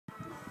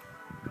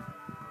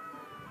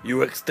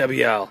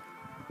UXWL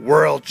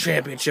World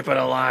Championship on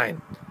the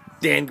line.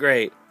 Dan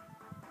Great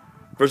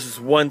versus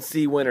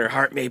 1C winner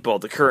Hart Maple,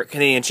 the current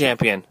Canadian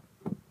champion.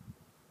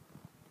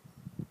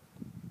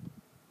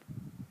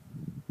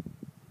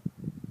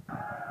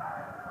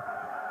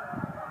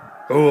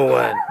 Who will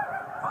win?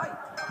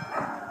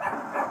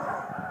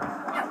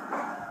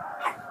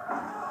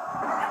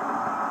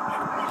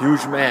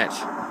 Huge match.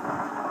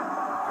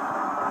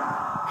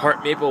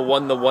 Hart Maple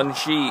won the one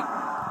sheet.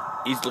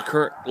 He's the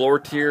current lower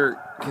tier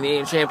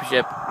Canadian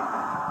championship.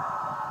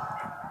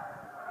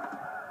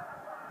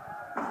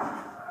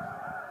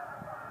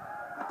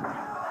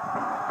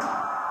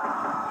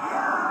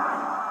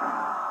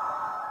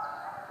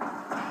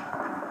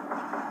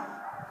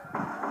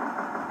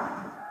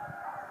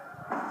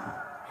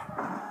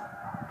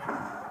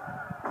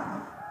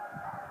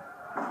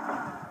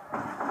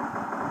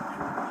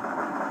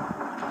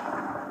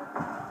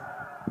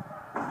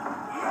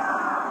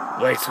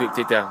 Leg sweep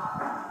takedown.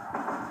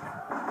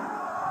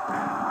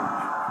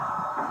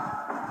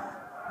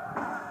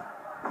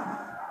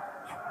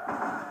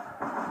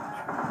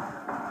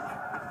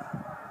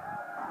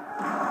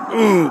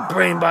 Ooh,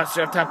 brain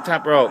buster off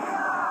top rope.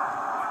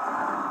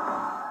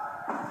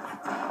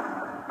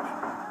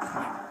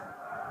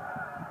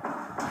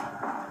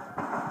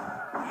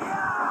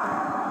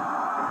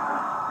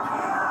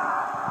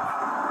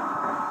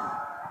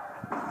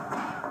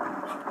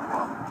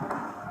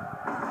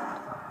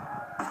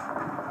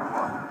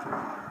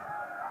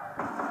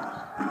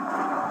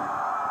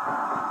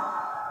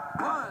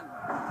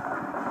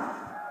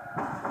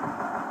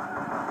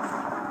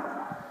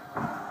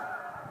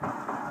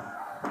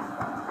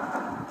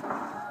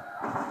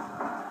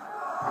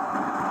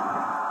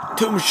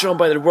 Tomb shown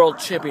by the world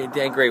champion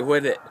Dan Great,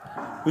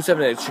 who's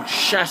having a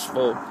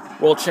successful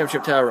world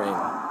championship title reign.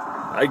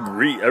 I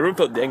agree. Everyone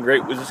thought Dan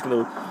Great was just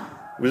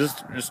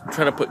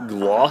trying to put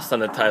gloss on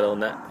the title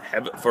and not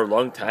have it for a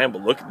long time.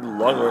 But look at the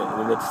long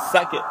run in the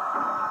second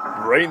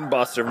brain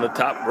buster from the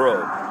top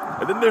rope,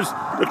 and then there's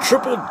the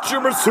triple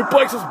German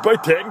suplexes by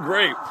Dan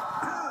Great.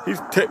 He's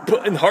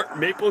putting Hart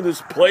Maple in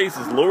his place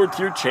as lower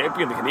tier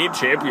champion, the Canadian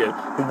champion,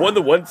 who won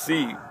the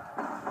 1C.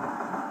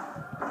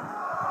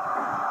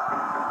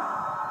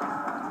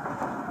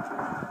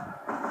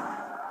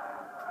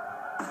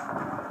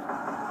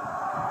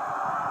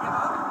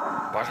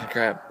 Boston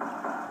Crab.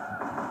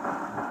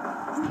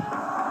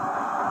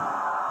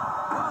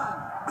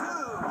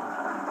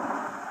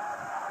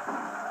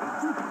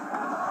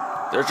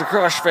 There's a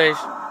cross face.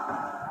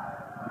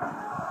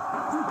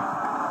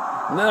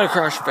 Another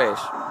cross face.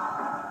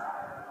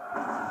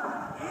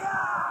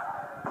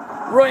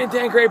 Ryan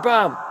Dan Great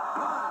bomb.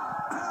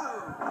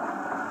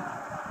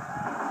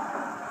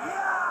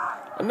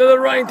 Another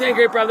Ryan Dan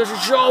Great bomb. There's a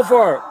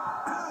shofar.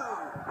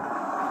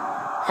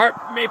 Hart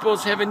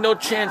Maple's having no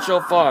chance so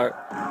far.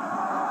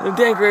 And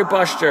Dan Great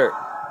buster.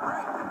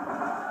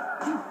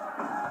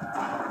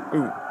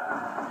 Ooh.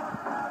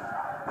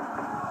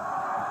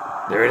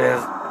 There it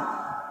is.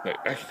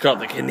 I could call it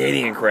the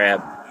Canadian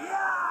crab.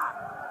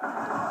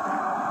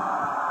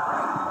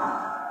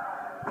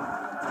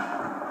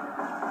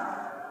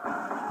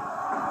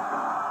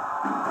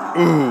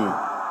 Ooh.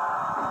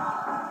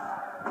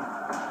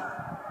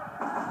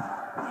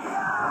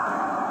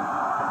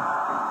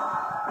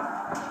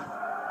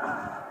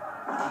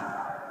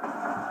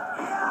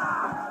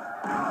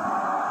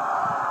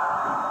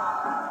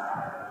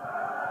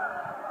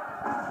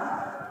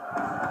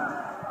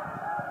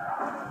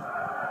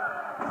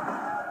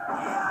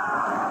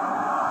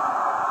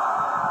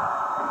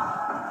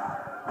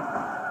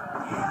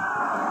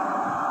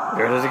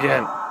 There it is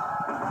again.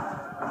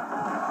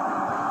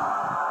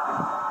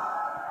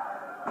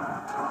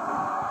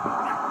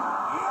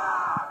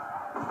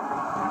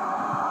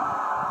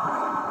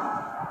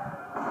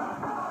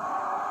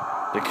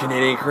 The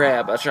Canadian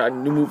crab. That's a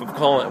new move I'm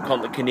calling it. I'm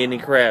calling it the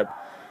Canadian crab.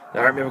 The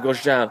Hart Maple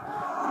goes down.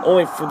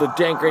 Only for the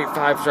Dan Great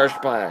 5-star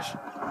splash.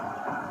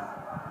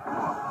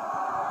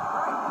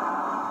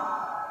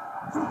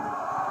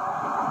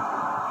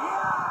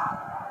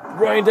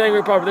 Ryan Dan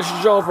Great power. This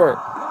is over.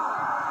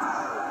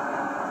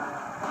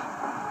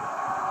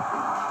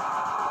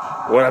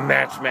 What a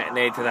match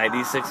matinee tonight.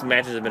 These 6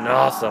 matches have been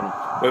awesome.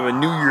 We have a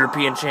new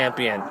European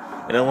champion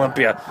in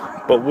Olympia.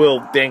 But will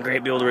Dan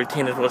Great be able to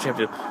retain his world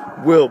championship?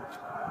 Will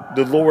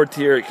the lower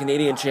tier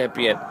Canadian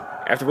champion,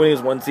 after winning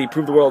his 1C,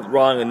 prove the world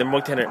wrong and number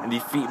 1 contender and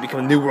defeat, become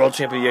a new world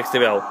champion of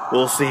UXWL?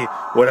 We'll see.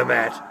 What a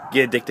match.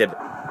 Get addicted.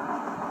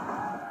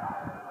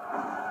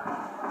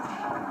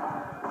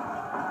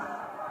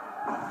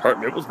 Hart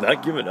Maple's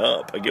not giving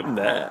up. I give him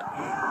that.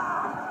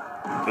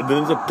 But then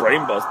there's a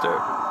brain buster.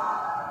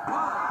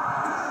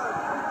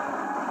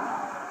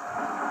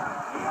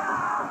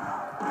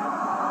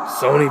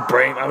 So many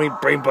how many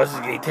brain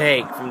busters can he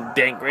take from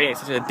Dan Great?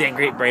 It's such a Dan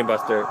Great brain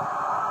buster.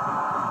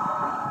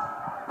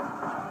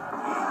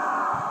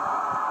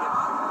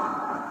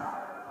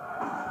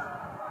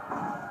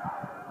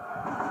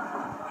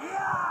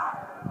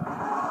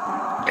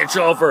 It's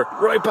over.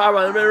 Roy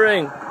Power in the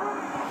mid-ring.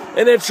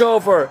 And it's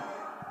over.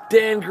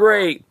 Dan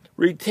Great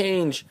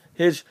retains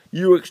his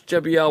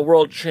UXWL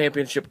World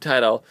Championship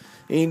title,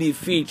 and he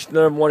defeats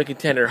 #1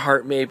 contender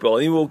Hart Maple,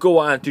 and he will go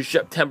on to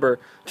September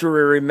to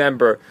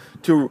remember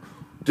to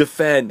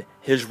defend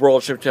his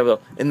World Championship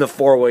title in the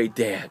 4-way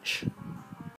dash.